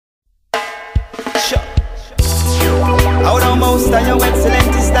High, your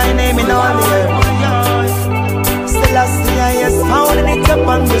excellent is thy name in all the earth. Selassie, I has founded it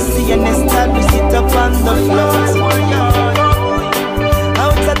upon the sea and established it upon the floods.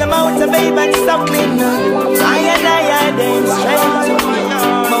 Out of the mountain, babe, and suckling, I and I in strength.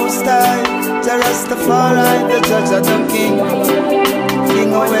 Most High, the Rastafari, the judge of the king,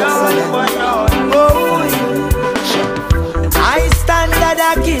 king of excellence. I stand that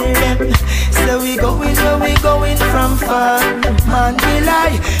I kill them. So we going where we going from far. Man, we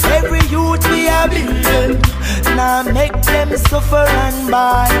lie. Every youth we are building. Now make them suffer and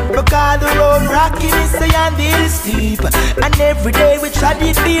buy. Because the road rocky is the and the hill steep. And every day we try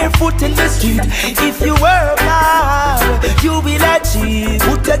to barefoot in the street. If you work hard, you will achieve.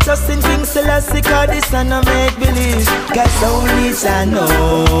 Put your trust in King Selassie, cause this and I make believe. Cause only I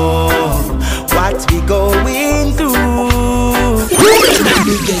know what we going through.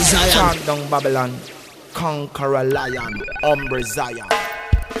 Talk down Babylon, conquer a lion, Umbre Zion.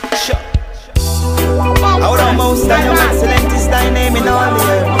 Sure. Out of most High, your excellent is thy name in all the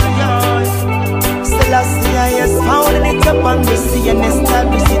earth. Selassie, I has founded it upon the sea and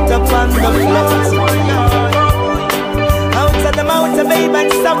established it upon the floods. Out of the mountain, babe,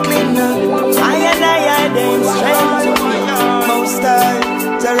 and suckling, I and I in strength. Most High,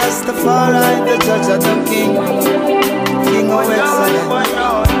 the Rastafari, the judge of the king, king of excellence.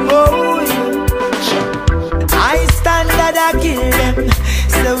 I stand that I kill them.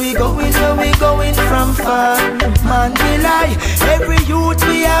 So we going where we going from far. Man, we lie. Every youth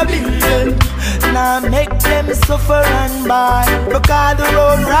we are building. Now make them suffer and buy. Because the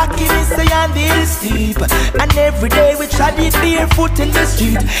road rocky is the and the hill steep. And every day we try to barefoot in the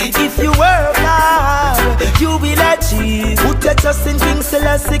street. If you work hard, you will achieve. Put your trust in King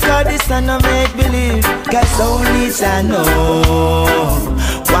Selassie, cause this and I make believe. Cause only I know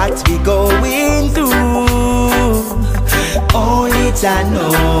what we going through. Only I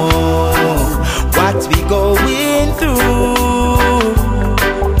know what we going through.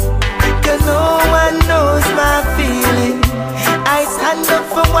 Cause no one knows my feeling. I stand up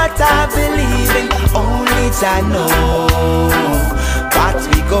for what I believe in. Only I know what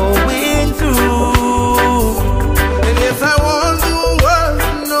we going through. And yes, I want the world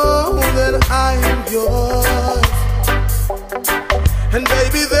to know that I am yours. And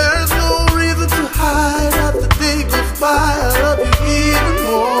baby, there's no reason to hide at the Deego fire. I love you even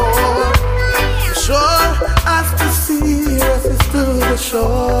more. Sure, as the sea rises to the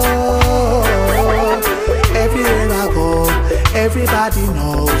shore. Everywhere I go, everybody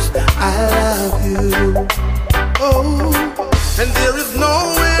knows I love you. Oh, and there is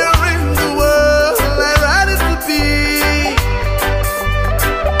nowhere in the world I'd rather to be.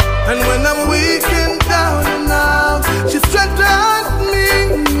 And when I'm weak and down and out, she strengthens me.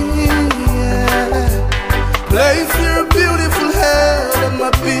 Yeah. Place your beautiful head on my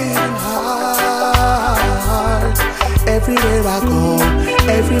beating heart. Everywhere I go,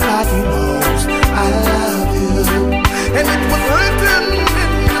 everybody knows I love you. And it was written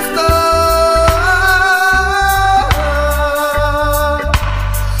in the stars.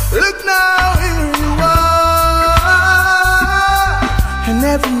 Look now, here you are. And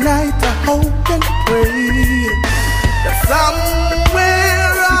every night I hope and pray that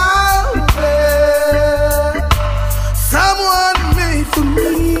somewhere out there someone made for me.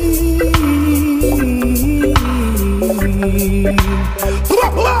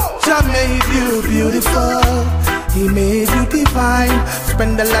 Jah made you beautiful, He made you divine.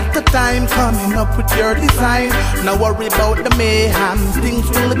 Spend a lot of time coming up with your design. Now worry about the mayhem, things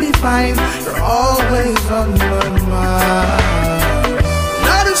will be fine. You're always on my mind.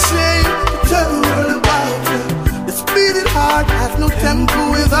 Not ashamed to tell the world about you. This beating heart has no tempo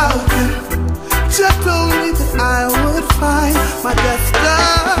without you. Jah told me that I would find my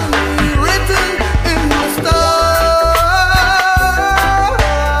destiny written in the stars.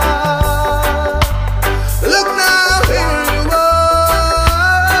 Look now, here you are.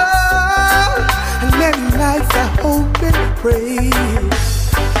 And many nights I hope and pray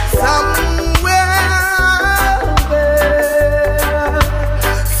somewhere there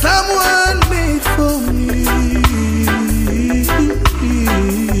someone made for me.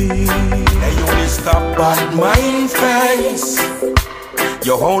 Stop bad mind face.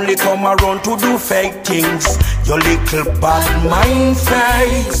 You only come around to do fake things. Your little bad mind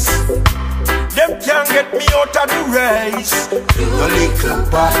face. Them can't get me out of the race. Your little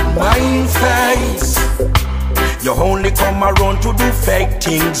bad mind face. You only come around to do fake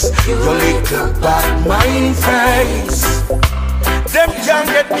things. Your little bad mind face. Them can't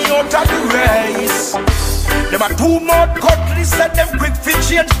get me out of the race. Them a too much cutlass and them quick fi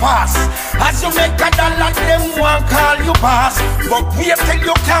change fast. As you make a dollar, them want call you boss. But wait till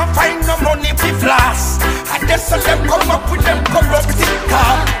you can't find no money fi floss. And then so them come up with them corrupted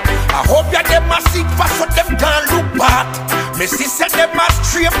car. I hope ya them a seek fast so them can't look back. Me sister them a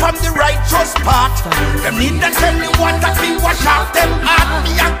stray from the righteous path. Them need to tell you what that be wash out them heart.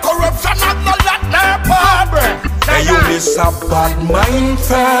 Me and corruption have no lot no part. Hey, you miss a bad mind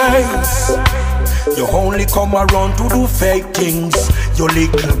face. You only come around to do fake things. You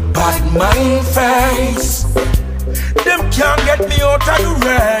little bad mind face. Them can't get me out of the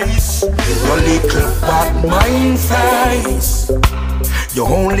race. You little bad mind face. You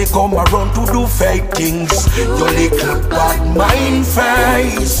only come around to do fake things. You little bad mind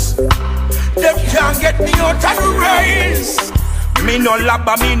face. Them can't get me out of the race. Me no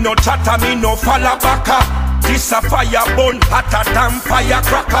labba, me no chatter, me no falabaka. This a fire burn hotter than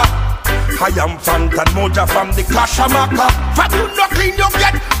firecracker. I am Fantan Mojah from the Kashamaka. From you no clean you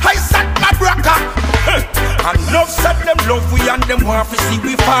get, I sat my braka. And enough said them love we and them want to see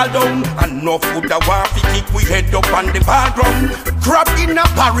we fall down. And enough would a want to kick we head up on the background. Crab in a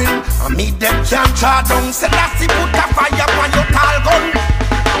barrel, and me them can't char down. Say that's the put a fire on your tall gun.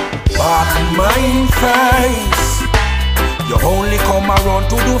 Bad mind face. You only come around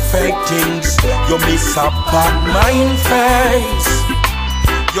to do fake things. You miss a bad mind face.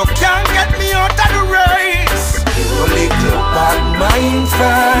 You can't get me out of the race. You little bad mind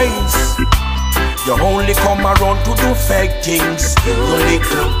face. You only come around to do fake things. You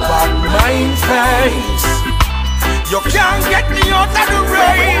little bad mind face. You can't get me out of the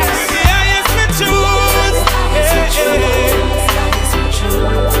race. Yeah, it's me choose.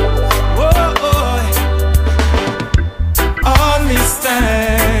 Whoa, all this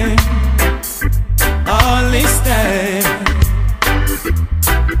time, all this time.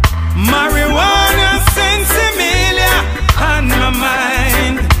 Marijuana sensimilia on my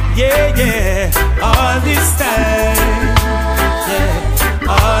mind, yeah, yeah. All this time, yeah,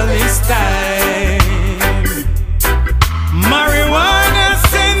 all this time. Marijuana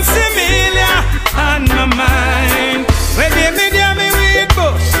sensimilia on my mind. When they me weed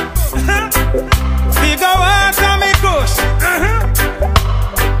bush, figure out on me kush.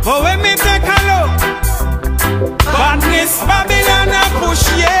 But when me take a look, badness Babylon a push,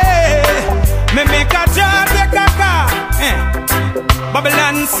 yeah. Me make a job, take a car,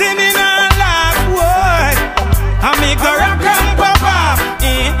 Babylon singing a laugh, boy. I make a rock and pop up,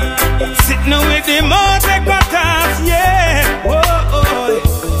 sitting with the mouth, take a task, yeah. Whoa,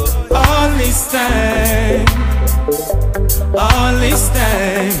 all this time, all this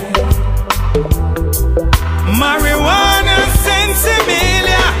time. Marijuana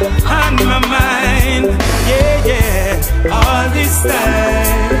sensimilia on my mind, yeah, yeah. All this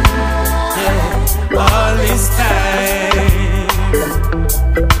time, yeah, all this time.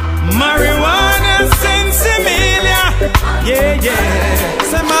 Marijuana sensimilia, yeah, yeah.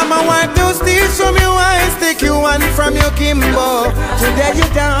 Say mama want to steal from you, I stick you one from your Kimbo. Today you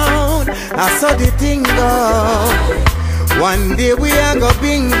down, I saw the thing go. One day we are go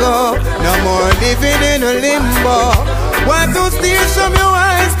bingo, no more living in a limbo. Want to steal from you,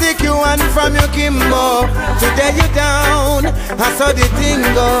 I stick you one from your Kimbo. Today you down, I saw the thing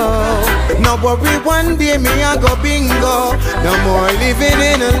go. No worry, one day me I go bingo, no more living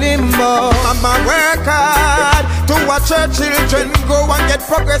in a limbo. I'ma work hard to watch your children go and get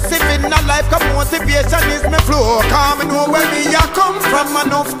progressive in a life. Cause motivation is my flow. Come know where me I come from,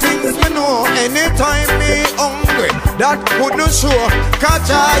 enough things me know. Anytime me hungry, that wouldn't show. Cause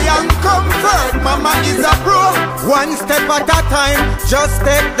I am comfort, mama is a pro. One step at a time, just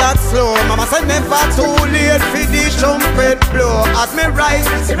take that slow. Mama said never too late for the trumpet blow. As me rise,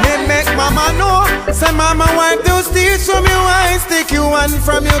 me make mama know. Say mama want to steal from you, I stick you one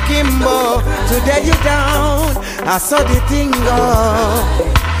from your Kimbo. Today you down, I saw the thing go.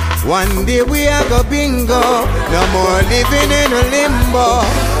 One day we are go bingo, no more living in a limbo.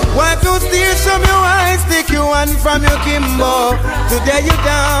 Want to steal from you, I stick you one from your Kimbo. Today you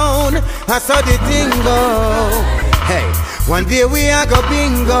down, I saw the thing go. Hey, one day we are go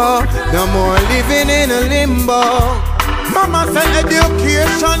bingo, no more living in a limbo. Mama said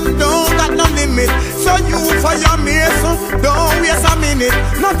education don't got no limit. So you for your mason, don't waste a minute.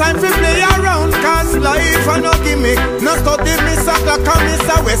 No time to play around, cause life a no gimmick. No study Miss a Glock and Miss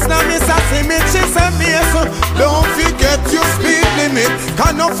a West, now Miss a Simit. She said mason, don't forget your speed limit.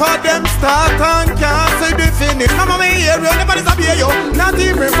 Cause enough of them start and can't see the finish. Mama me hear you, never disappear you, not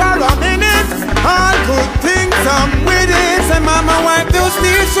even for a minute. All good things I'm with it. Say mama want to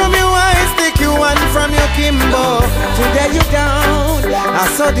steal from you, I stick you one from your Kimbo. Today you down, I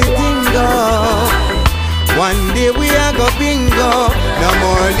saw the thing go. One day we are go bingo. No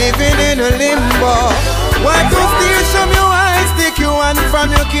more living in a limbo. Why to steal from your eyes, take you one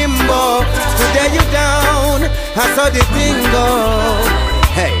from your Kimbo. Today you down, I saw the thing go.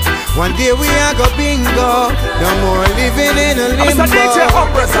 Hey, one day we are go bingo. No more living in a limbo.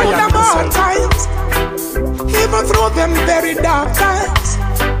 Through the hard times, even through them very dark times,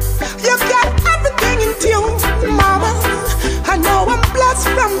 you got everything in tune, mama. I know I'm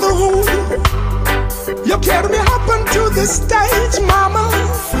blessed from the womb. You carry me up onto the stage, mama.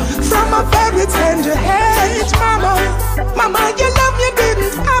 From a very tender age, mama. Mama, you love me,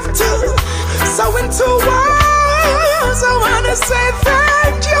 didn't have to. So into words, I wanna say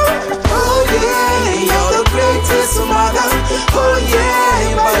thank you. Oh yeah, you're the greatest mother. Oh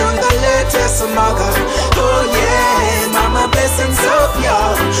yeah, but I'm the latest mother. Oh yeah, mama, blessings of you.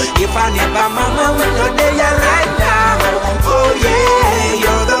 If I never mama, will not be right now. Oh yeah,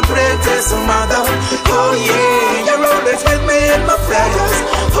 you're the greatest mother. Oh yeah, you're always with me in my prayers.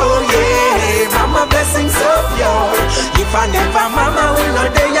 Oh yeah, mama, blessings of you. If I never mama, will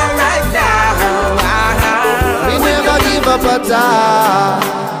not be right now. We never give up a time.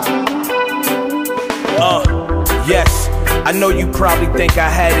 Yes, I know you probably think I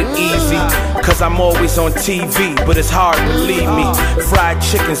had it easy, cause I'm always on TV, but it's hard, believe me. Fried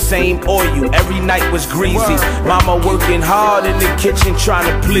chicken, same oil, every night was greasy. Mama working hard in the kitchen trying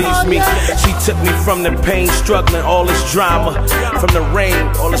to please me. She took me from the pain, struggling, all this drama. From the rain,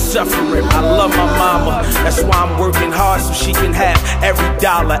 all the suffering, I love my mama. That's why I'm working hard so she can have every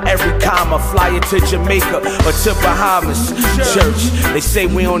dollar, every comma. Fly it to Jamaica or to Bahamas. Church, they say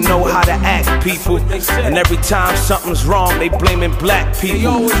we don't know how to act, people. And every time something's wrong, they blaming black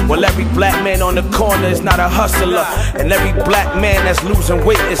people. Well, every black man on the corner is not a hustler, and every black man that's losing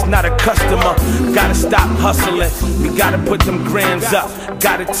weight is not a customer. Gotta stop hustling, we gotta put them grams up.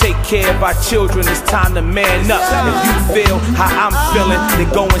 Gotta take care of our children, it's time to man up. If you feel how I'm feeling, then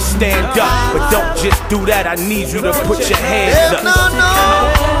go and stand up. But don't just do that, I need you to put your hands up.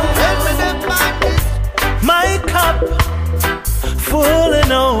 My cup full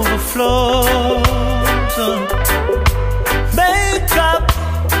and overflows. Make up,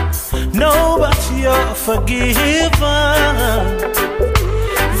 no, but you're forgiven.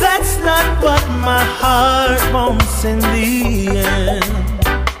 That's not what my heart wants in the end.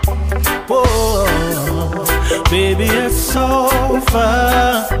 Whoa, baby, it's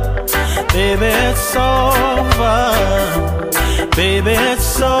over. Baby, it's over. Baby,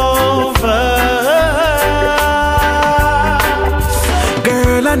 it's over.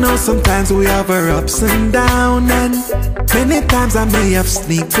 Girl, I know sometimes we have our ups and downs, and many times I may have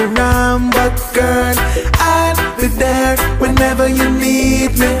sneaked around, but girl, I'll be there whenever you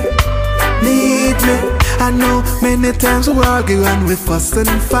need me, I know many times we argue and we fuss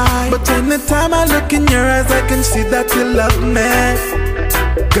and fight, but anytime I look in your eyes I can see that you love me.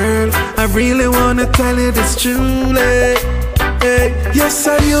 Girl, I really wanna tell you this truly. Hey, yes,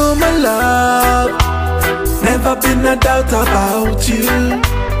 I you my love. Never been a doubt about you.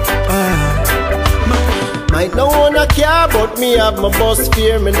 Might no one a care, but me have my boss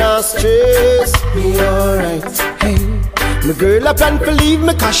fear, me not stress. Me alright, hey. My girl a plan to leave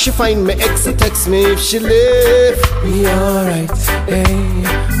me cause she find me ex text me if she left. Me alright, hey.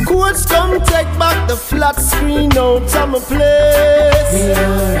 Courts come take back the flat screen out of my place. Me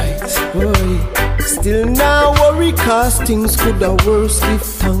alright, boy. Still now worry cause things could have worse if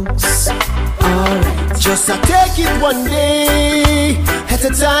thanks. Alright, just I take it one day at a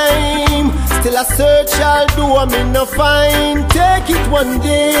time. Still I search, I'll do, I'm in a find. Take it one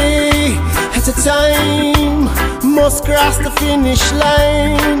day at a time. Must cross the finish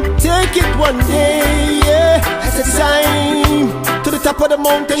line. Take it one day, yeah, at a time. To the top of the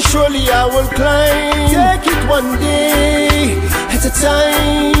mountain, surely I will climb. Take it one day at a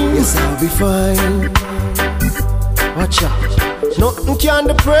time. Yes, I'll be fine. Watch out. Nothing can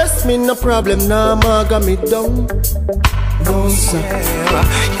depress me, no problem, nah, ma got me down. No, sir. Yeah,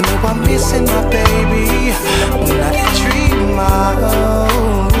 you know I'm missing my baby when I dream my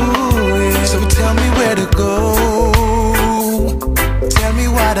own. So tell me where to go. Tell me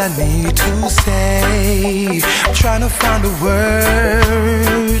what I need to say. I'm trying to find the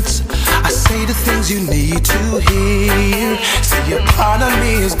words. I say the things you need to hear. See, a part of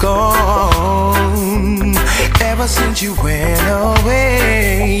me is gone. Ever since you went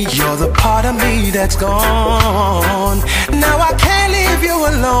away, you're the part of me that's gone. Now I can't leave you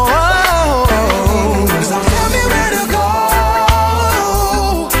alone. So tell me where to go.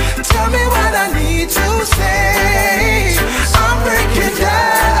 Tell me what I need to say. I'm breaking down.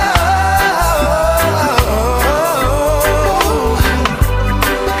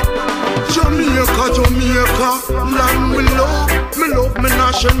 Jamaica,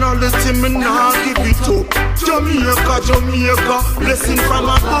 nationality, me nah give it up. Jamaica, Jamaica, blessing from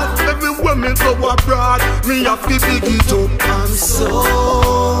above. Everywhere me go abroad, me have to big it up. I'm so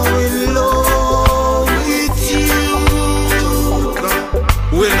in love with you.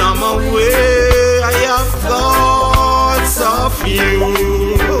 When I'm away, I have thoughts of you.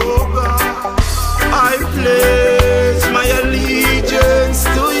 I pledge my allegiance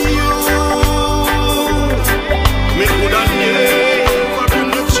to you. Me coulda never been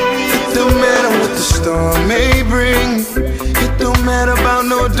the trees. It don't matter what the storm may bring. It don't matter about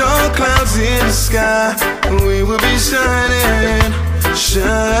no dark clouds in the sky. We will be shining,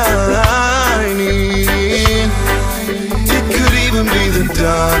 shining. It could even be the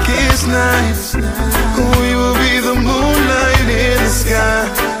darkest night. We will be the moonlight in the sky.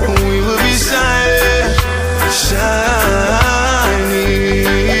 We will be shining, shining.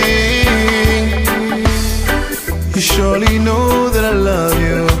 You surely know that I love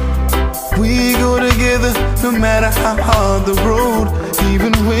you. We go together no matter how hard the road,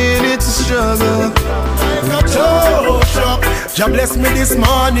 even when it's a struggle. Jah bless me this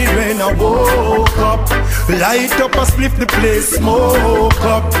morning when I woke up. Light up and split the place, smoke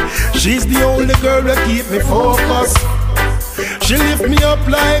up. She's the only girl that keep me focused. She lift me up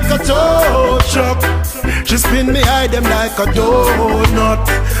like a tow truck. She spin me high them like a donut.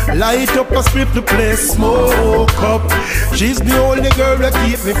 Light up and split the place, smoke up. She's the only girl that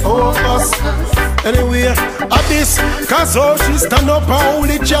keep me focused. Anyway, at this, cause how she stand up, her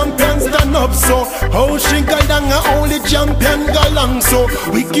only champion stand up. So how she got down, her only champion galang. So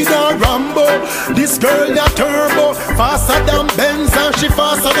wicked and Rambo, this girl that turbo, faster than Benz and she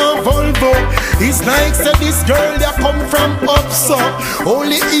faster than Volvo. It's like said this girl that come from up so.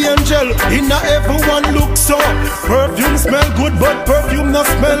 Only angel in everyone look so. Perfume smell good but perfume not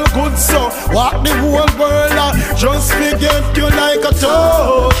smell good so. Walk the whole world just forget you like a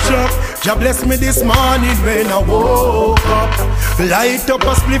tow truck. Jah bless me this morning when I woke up. Light up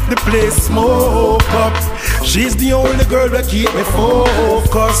and split the place, smoke up. She's the only girl that keep me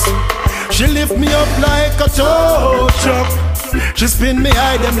focused. She lift me up like a tow truck. She spin me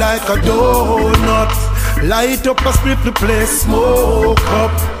high them like a donut. Light up and split the place, smoke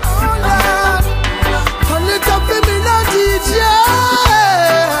up. Turn it up in me now, DJ.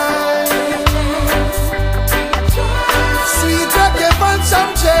 Sweet reggae and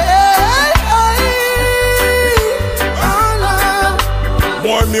some jazz.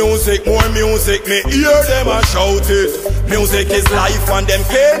 More music, me hear them a shout it. Music is life and them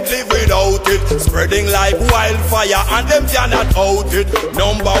can't live without it. Spreading like wildfire and them cannot out it.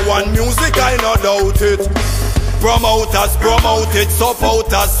 Number one music, I no doubt it. Promoters promote it,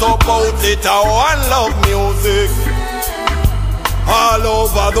 supporters support it. I one love music. All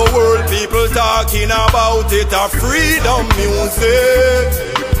over the world people talking about it. A freedom music.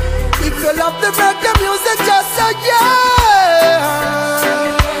 If you love the reggae music, just say yeah.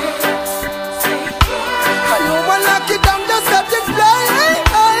 Lock it down, just let it play.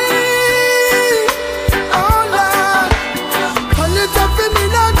 Oh Lord, turn it up for me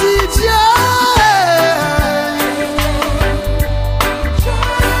now, DJ.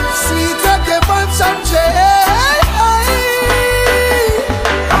 Sweet reggae vibes and jazz.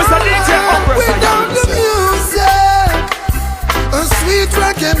 Without the music, a sweet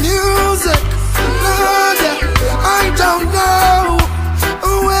reggae music, Lord, I don't know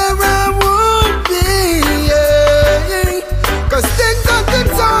where I would be. Cause things that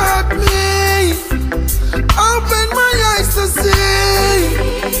taught me open my eyes to see.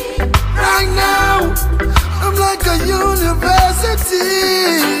 Right now I'm like a university.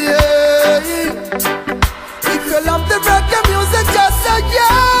 If you love the reggae music, just say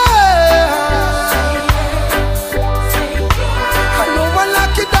yeah. I know I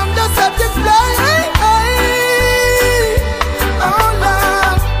lock it down, just let it play. Oh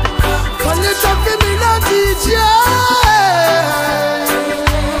Lord, turn it up for me now, DJ.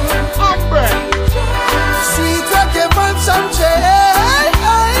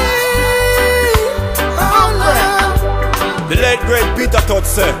 The late great Peter Todd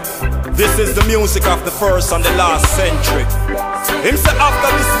said, this is the music of the first and the last century. Him say after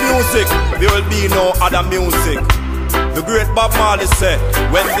this music, there will be no other music. The great Bob Marley said,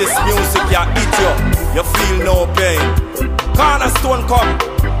 when this music ya hit you, you feel no pain. Kana Stone come,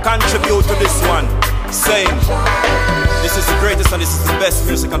 contribute to this one, saying, this is the greatest and this is the best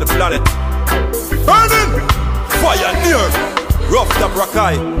music on the planet. Burning! Fyah near, rough top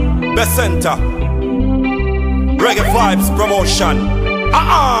Rakai, best center. Reggae vibes promotion.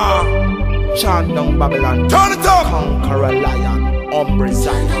 Chant down Babylon. Turn it up. Conquer a lion. Umbre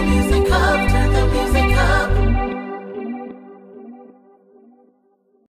Zion. The music after the music.